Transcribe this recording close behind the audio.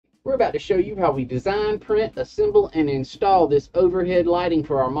We're about to show you how we design, print, assemble, and install this overhead lighting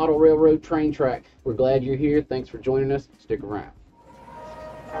for our model railroad train track. We're glad you're here. Thanks for joining us. Stick around.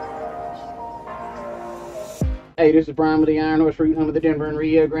 Hey, this is Brian with the Iron Horse Route, home of the Denver and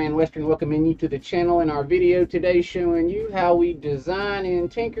Rio Grande Western, welcoming you to the channel. In our video today, showing you how we design in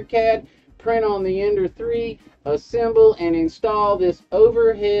Tinkercad, print on the Ender 3, assemble and install this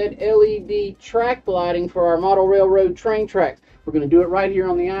overhead LED track lighting for our model railroad train tracks. We're going to do it right here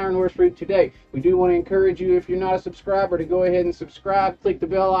on the Iron Horse Route today. We do want to encourage you, if you're not a subscriber, to go ahead and subscribe. Click the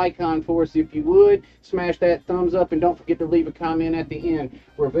bell icon for us if you would. Smash that thumbs up and don't forget to leave a comment at the end.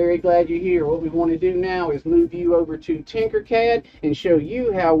 We're very glad you're here. What we want to do now is move you over to Tinkercad and show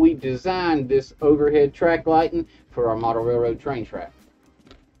you how we designed this overhead track lighting for our model railroad train track.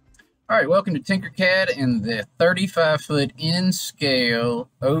 All right, welcome to Tinkercad and the 35-foot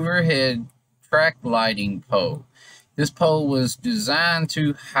in-scale overhead track lighting pole. This pole was designed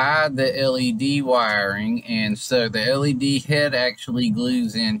to hide the LED wiring, and so the LED head actually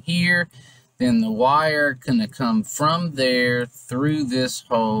glues in here. Then the wire gonna come from there through this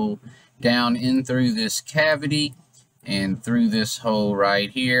hole, down in through this cavity, and through this hole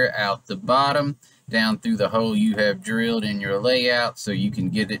right here, out the bottom, down through the hole you have drilled in your layout so you can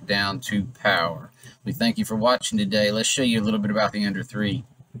get it down to power. We thank you for watching today. Let's show you a little bit about the Ender 3.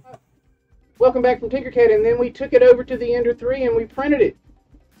 Welcome back from Tinkercad, and then we took it over to the Ender 3 and we printed it.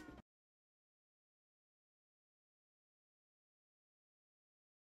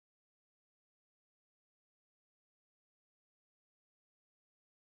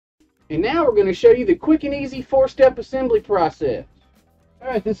 And now we're going to show you the quick and easy 4-step assembly process.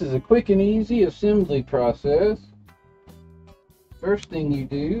 Alright, this is a quick and easy assembly process. First thing you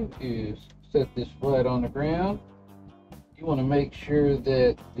do is set this flat on the ground. You want to make sure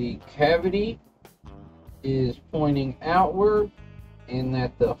that the cavity is pointing outward and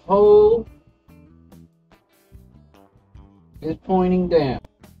that the hole is pointing down.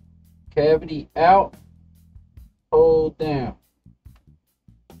 Cavity out, hole down.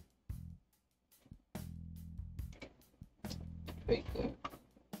 Take that.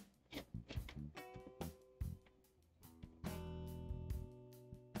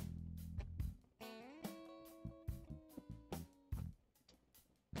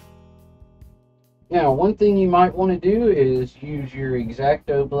 Now, one thing you might want to do is use your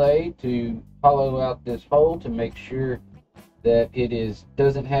X-Acto blade to hollow out this hole to make sure that it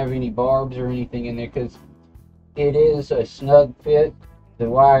doesn't have any barbs or anything in there, because it is a snug fit. The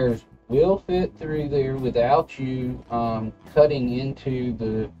wires will fit through there without you cutting into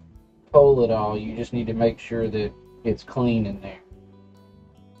the pole at all. You just need to make sure that it's clean in there.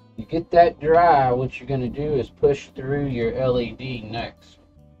 You get that dry, what you're going to do is push through your LED next.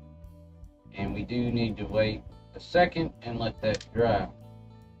 And we do need to wait a second and let that dry.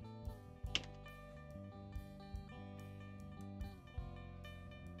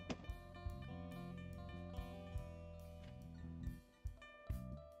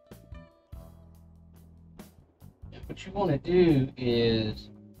 What you want to do is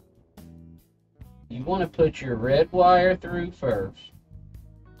you want to put your red wire through first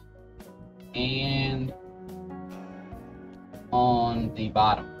and on the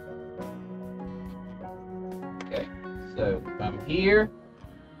bottom. Okay, so from here,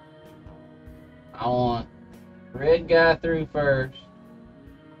 I want red guy through first.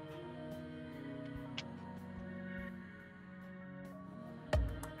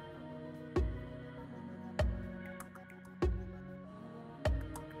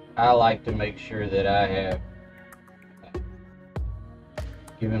 I like to make sure that I have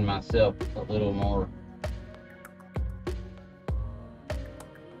given myself a little more.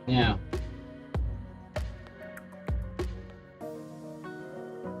 Now,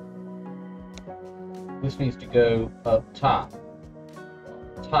 this needs to go up top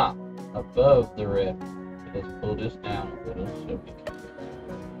above the red. Let's pull this down a little so we can.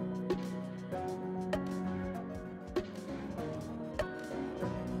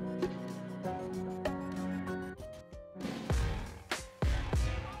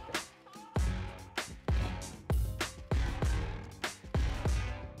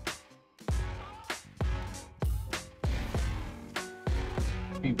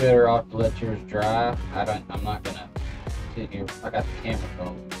 Be better off to let yours dry. I'm not gonna sit here. I got the camera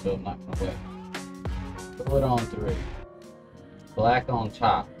going, so I'm not gonna wait. Pull it on through. Black on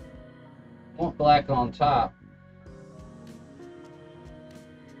top. Want black on top.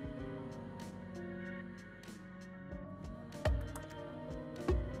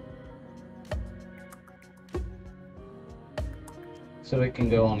 So it can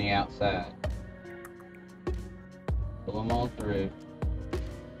go on the outside. Pull them all through.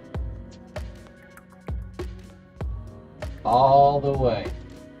 all the way.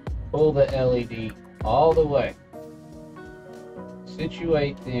 Pull the LED all the way.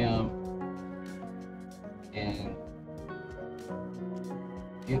 Situate them and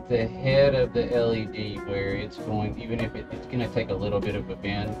get the head of the LED where it's going, even if it's going to take a little bit of a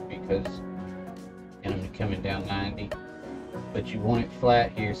bend because I'm coming down 90, but you want it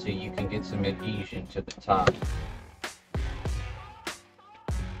flat here so you can get some adhesion to the top.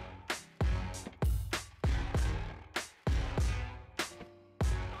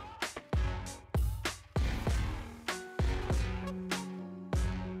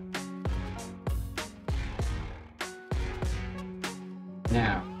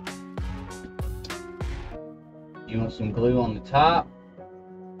 Now, you want some glue on the top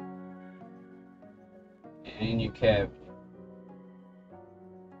and in your cavity.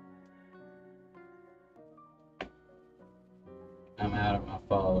 I'm out of my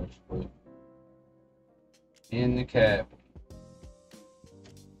father's glue. In the cavity.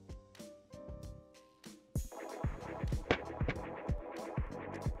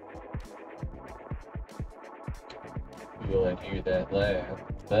 You'll adhere that laugh,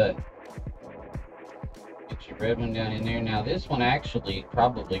 but get your red one down in there. Now this one actually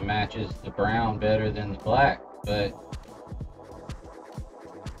probably matches the brown better than the black, but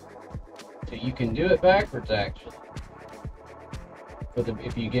so you can do it backwards actually.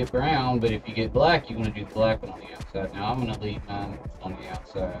 If you get brown, but if you get black, you're going to do the black one on the outside. Now I'm going to leave mine on the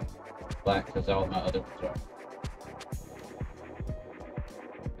outside black because all my other ones are.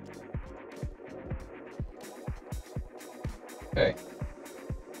 Okay.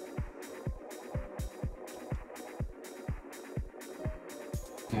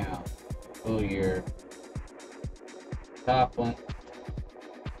 Now, pull your top one.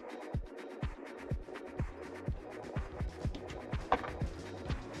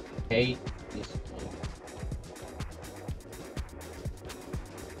 Hate this glue.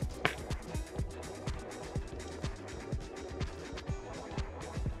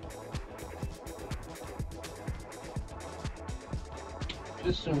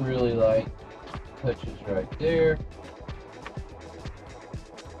 Just some really light touches right there.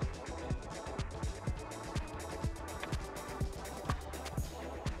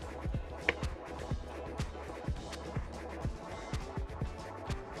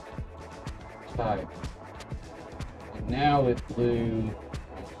 Tight. And now with glue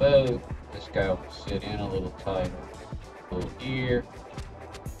on both, this guy will sit in a little tighter. Pull here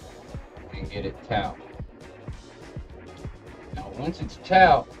and get it taut. Once it's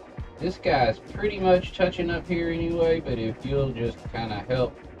taut, this guy's pretty much touching up here anyway, but if you'll just kind of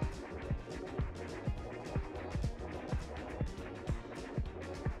help.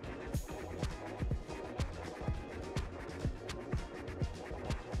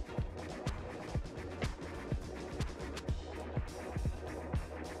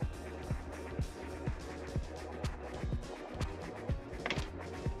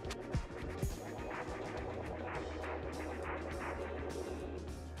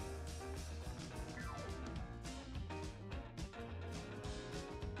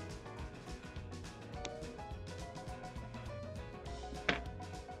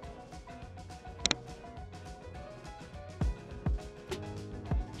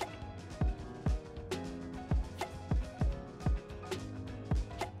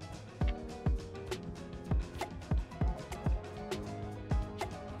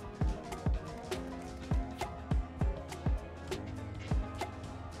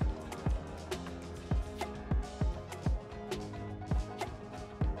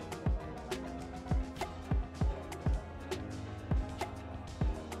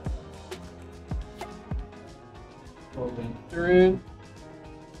 Pulling through.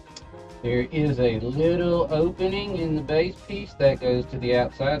 There is a little opening in the base piece that goes to the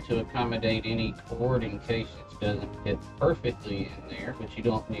outside to accommodate any cord in case it doesn't fit perfectly in there, but you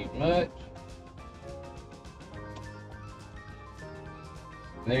don't need much.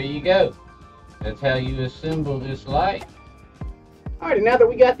 There you go. That's how you assemble this light. Alright, and now that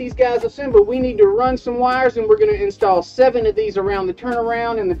we got these guys assembled, we need to run some wires, and we're going to install 7 of these around the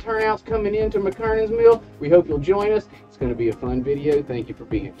turnaround and the turnouts coming into Mckernan's mill. We hope you'll join us. It's going to be a fun video. Thank you for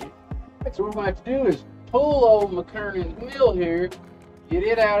being here. Right, so what we're going to have to do is pull old Mckernan's mill here, get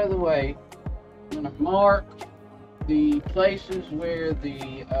it out of the way. I'm going to mark the places where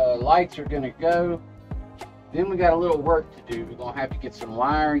the lights are going to go. Then we got a little work to do. We're going to have to get some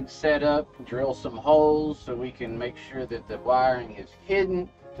wiring set up, drill some holes so we can make sure that the wiring is hidden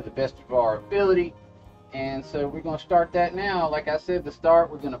to the best of our ability. And so we're going to start that now. Like I said to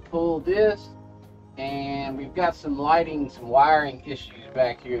start, we're going to pull this, and we've got some lighting, some wiring issues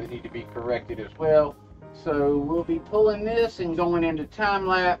back here that need to be corrected as well. So we'll be pulling this and going into time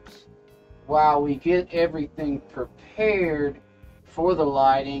lapse while we get everything prepared for the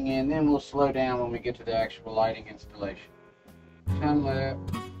lighting, and then we'll slow down when we get to the actual lighting installation. Time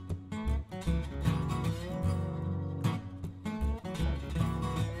lapse.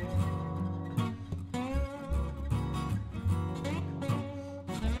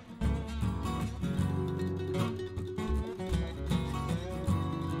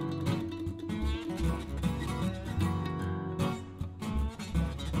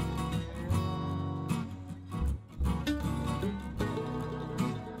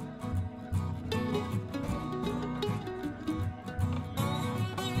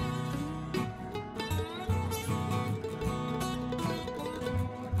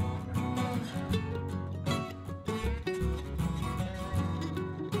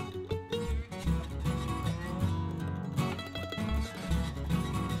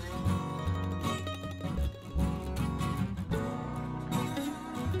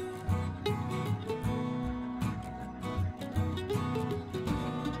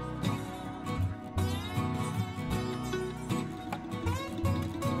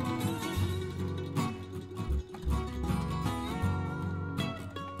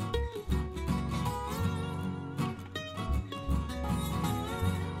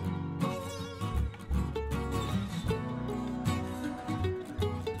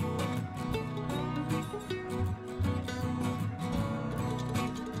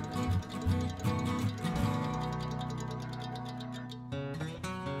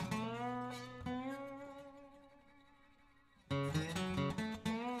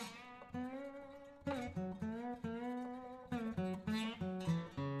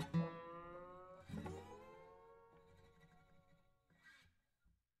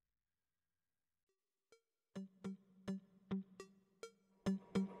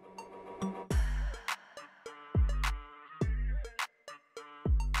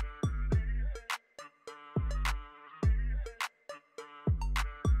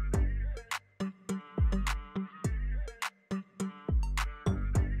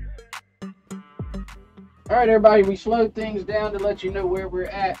 Alright everybody, we slowed things down to let you know where we're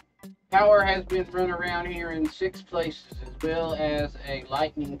at. Power has been run around here in 6 places, as well as a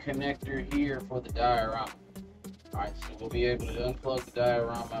lightning connector here for the diorama. Alright, so we'll be able to unplug the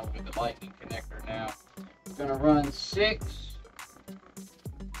diorama with the lightning connector now. We're going to run 6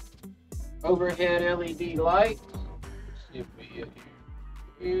 overhead LED lights. Let's see if we get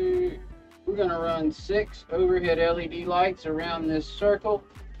here. We're going to run 6 overhead LED lights around this circle.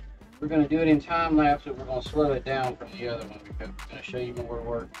 We're going to do it in time lapse, but we're going to slow it down from the other one because we're going to show you more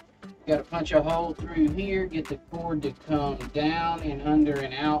work. Got to punch a hole through here, get the cord to come down and under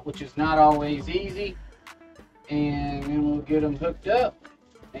and out, which is not always easy. And then we'll get them hooked up.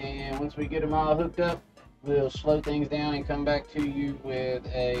 And once we get them all hooked up, we'll slow things down and come back to you with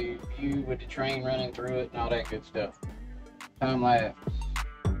a view with the train running through it and all that good stuff. Time lapse.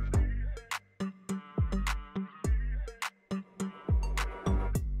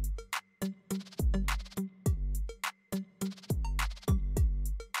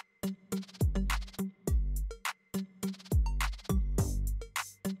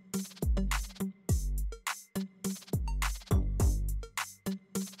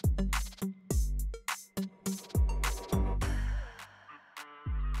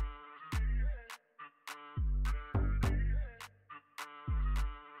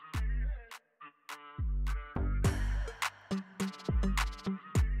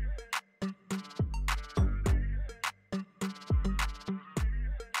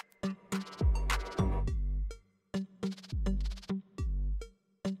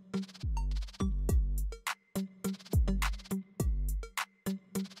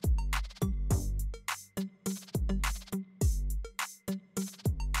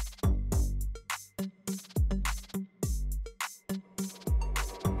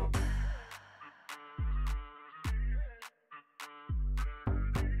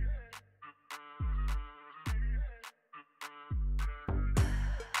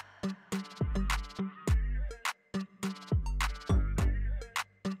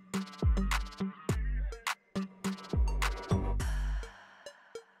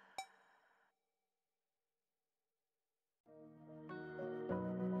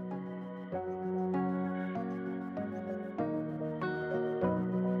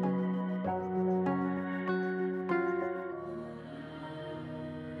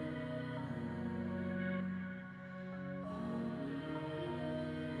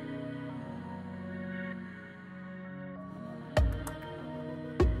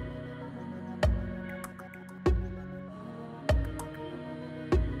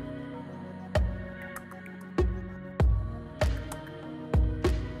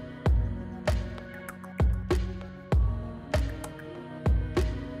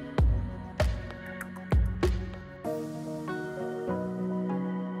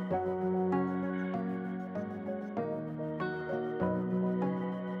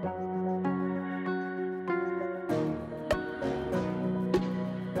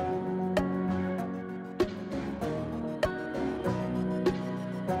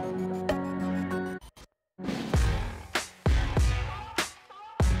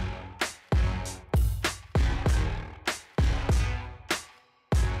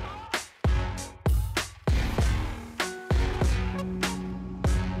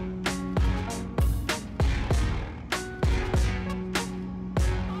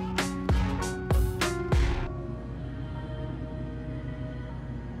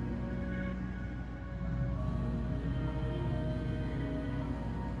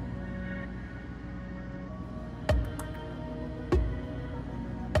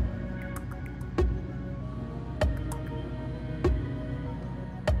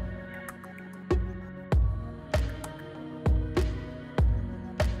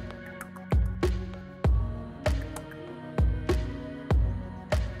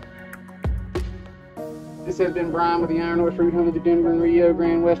 This has been Brian with the Iron Horse Route, home of the Denver and Rio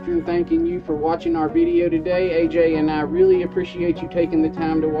Grande Western, thanking you for watching our video today. AJ and I really appreciate you taking the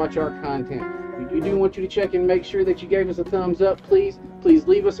time to watch our content. We do want you to check and make sure that you gave us a thumbs up, please. Please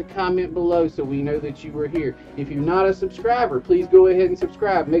leave us a comment below so we know that you were here. If you're not a subscriber, please go ahead and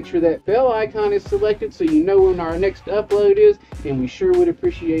subscribe. Make sure that bell icon is selected so you know when our next upload is, and we sure would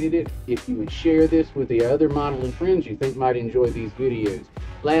appreciate it if you would share this with the other modeling friends you think might enjoy these videos.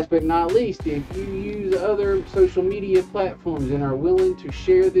 Last but not least, if you use other social media platforms and are willing to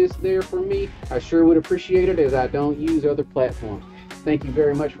share this there for me, I sure would appreciate it, as I don't use other platforms. Thank you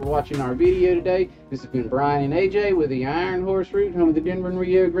very much for watching our video today. This has been Brian and AJ with the Iron Horse Route, home of the Denver and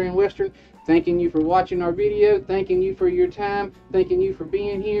Rio Grande Western. Thanking you for watching our video, thanking you for your time, thanking you for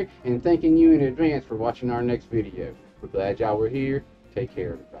being here, and thanking you in advance for watching our next video. We're glad y'all were here. Take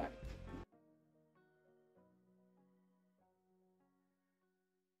care, everybody.